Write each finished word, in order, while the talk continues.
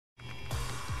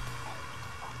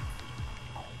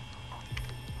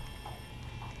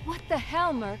the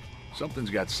hell, Merc? Something's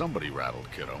got somebody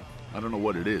rattled, kiddo. I don't know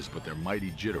what it is, but they're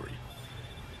mighty jittery.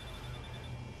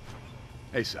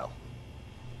 Hey, Sal.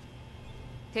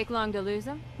 Take long to lose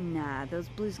them? Nah, those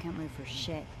blues can't move for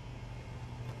shit.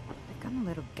 They've gotten a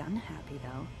little gun happy,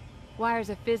 though. Wires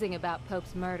are fizzing about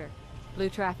Pope's murder. Blue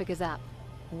traffic is up.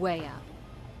 Way up.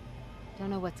 Don't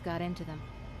know what's got into them.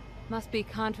 Must be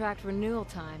contract renewal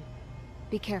time.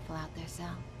 Be careful out there,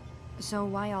 Sal. So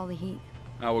why all the heat?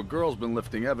 Our girl's been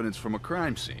lifting evidence from a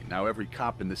crime scene. Now every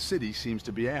cop in the city seems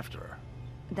to be after her.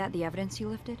 That the evidence you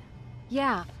lifted?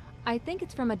 Yeah, I think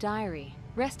it's from a diary.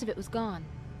 Rest of it was gone.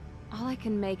 All I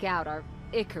can make out are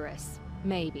Icarus,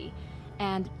 maybe,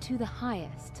 and To the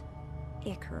Highest.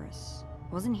 Icarus.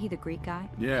 Wasn't he the Greek guy?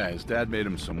 Yeah, his dad made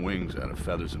him some wings out of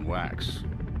feathers and wax.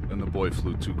 Then the boy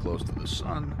flew too close to the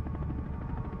sun.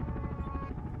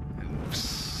 And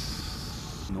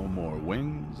psst, no more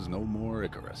wings, no more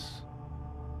Icarus.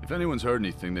 If anyone's heard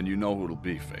anything, then you know who it'll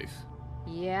be, Faith.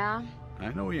 Yeah? I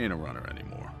know he ain't a runner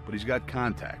anymore, but he's got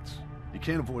contacts. You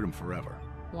can't avoid him forever.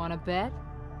 Wanna bet?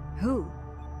 Who?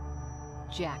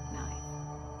 Jackknife.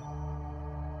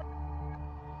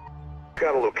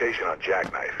 Got a location on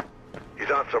Jackknife.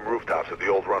 He's on some rooftops at the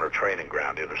old runner training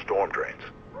ground near the storm drains.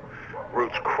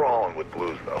 Route's crawling with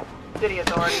blues, though. City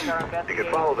authorities are investigating. You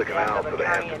can follow the canal death of to the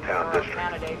attorney Hampton and Town borough District.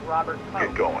 Candidate Robert Pope,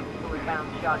 Get going. who was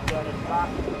found shot dead in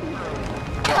Boston.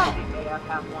 CAF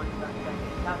have one suspect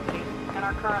in custody and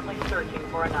are currently searching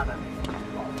for another.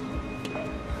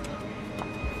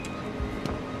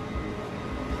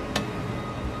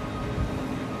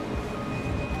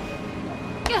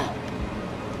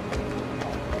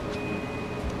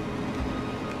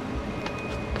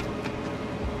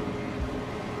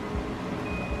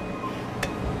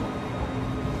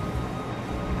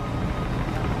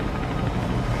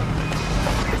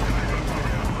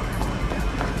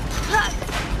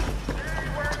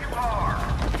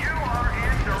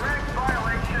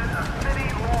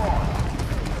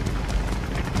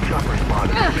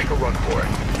 Make a run for it.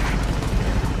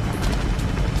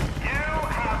 You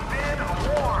have been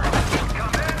warned.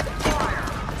 Commence fire.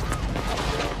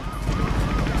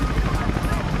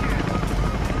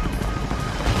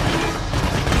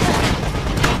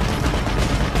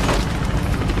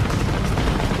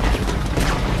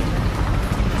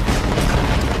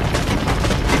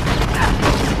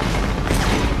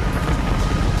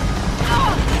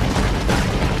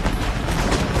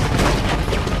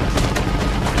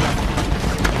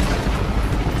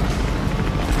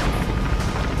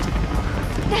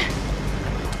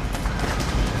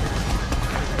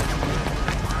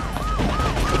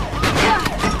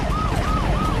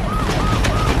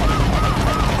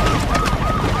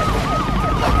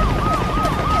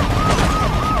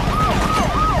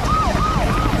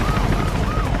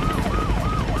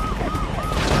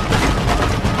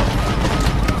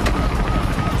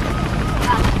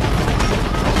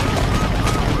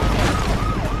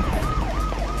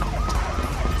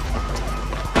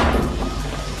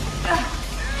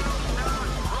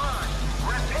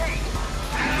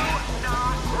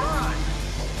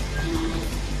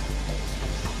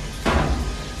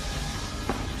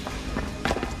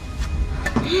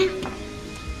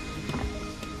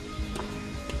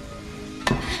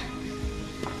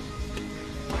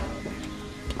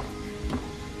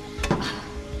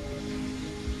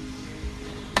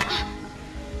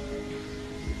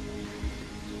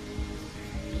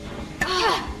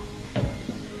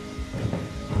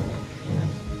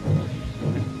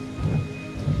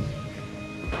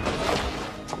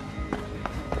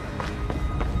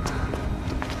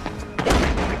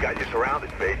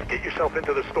 Surrounded, Faith. Get yourself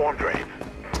into the storm drains.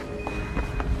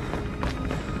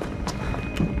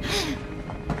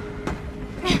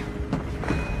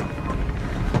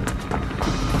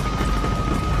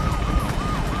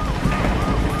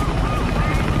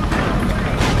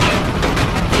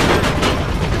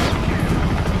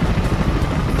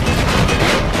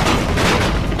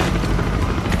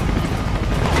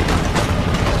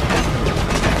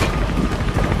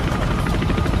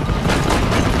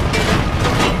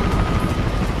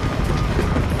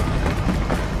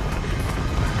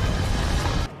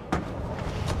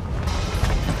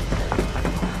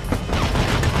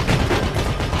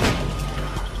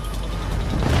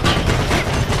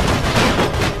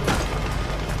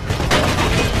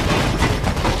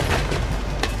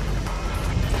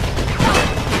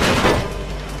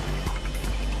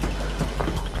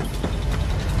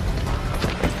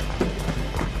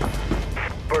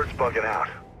 Bugging out.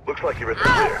 Looks like you're in the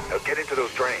clear. Now get into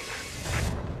those drains.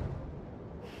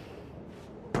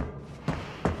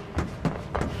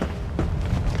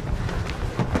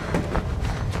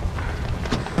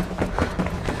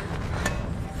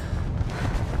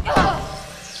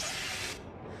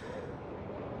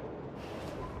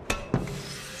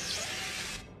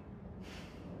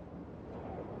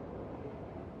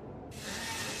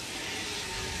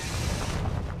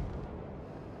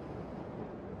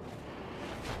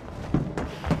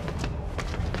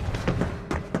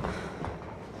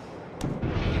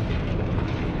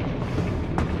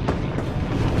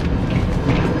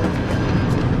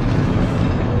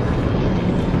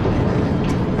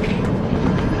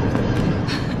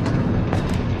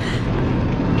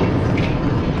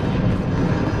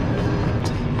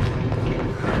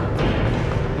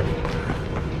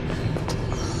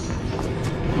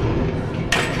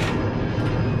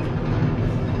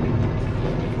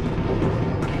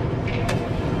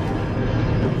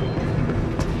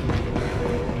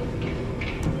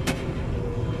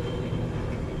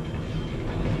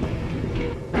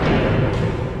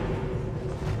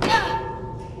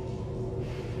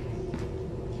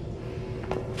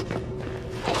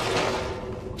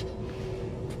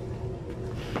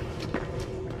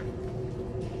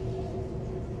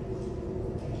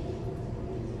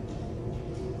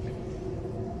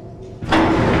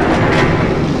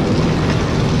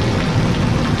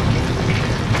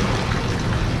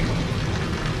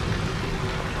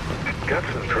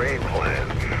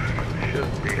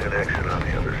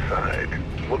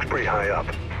 Looks pretty high up.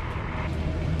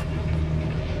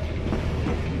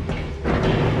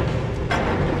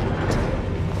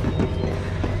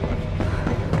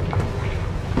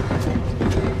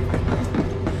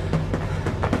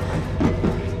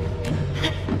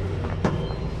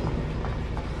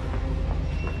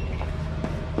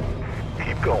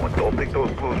 Keep going. Don't think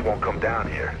those blues won't come down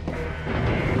here.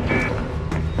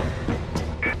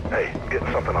 Hey, I'm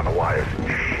getting something on the wires.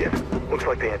 Shit. Looks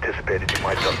like they anticipated you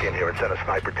might duck in here and send a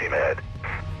sniper team ahead.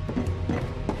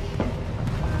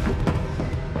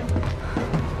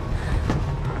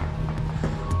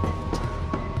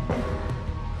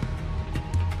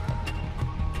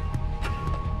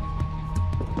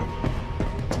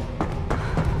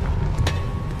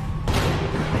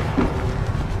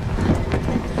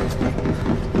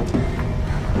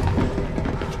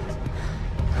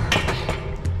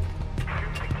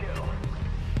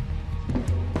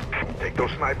 Take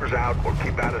those snipers out or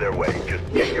keep out of their way.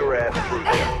 Just get your ass through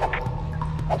there.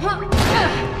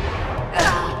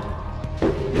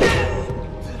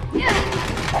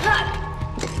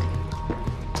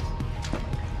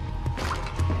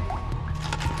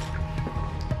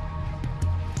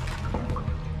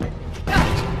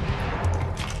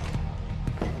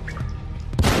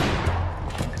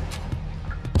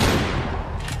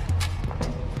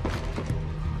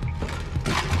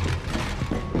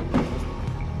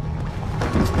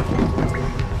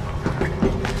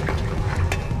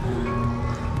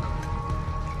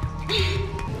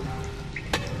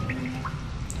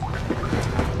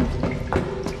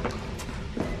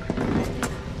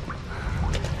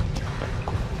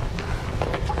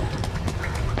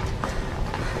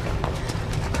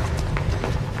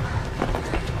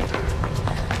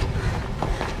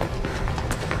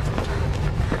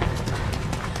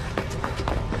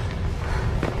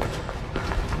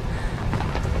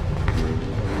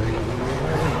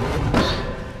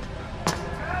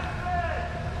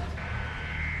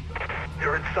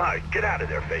 You're inside. Get out of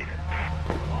there, Faith.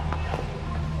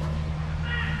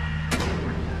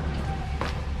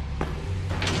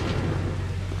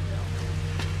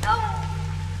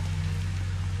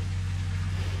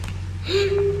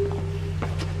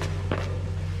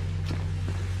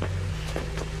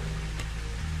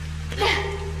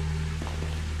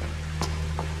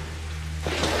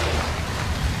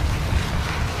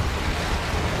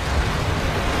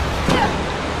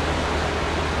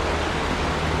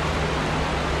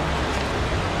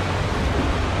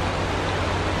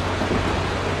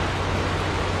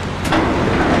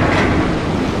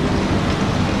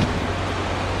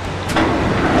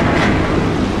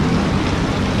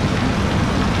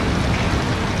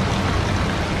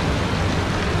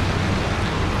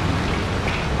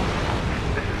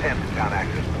 Hampton Town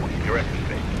access point. You're at the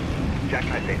space.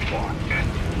 Jackknife ain't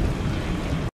far.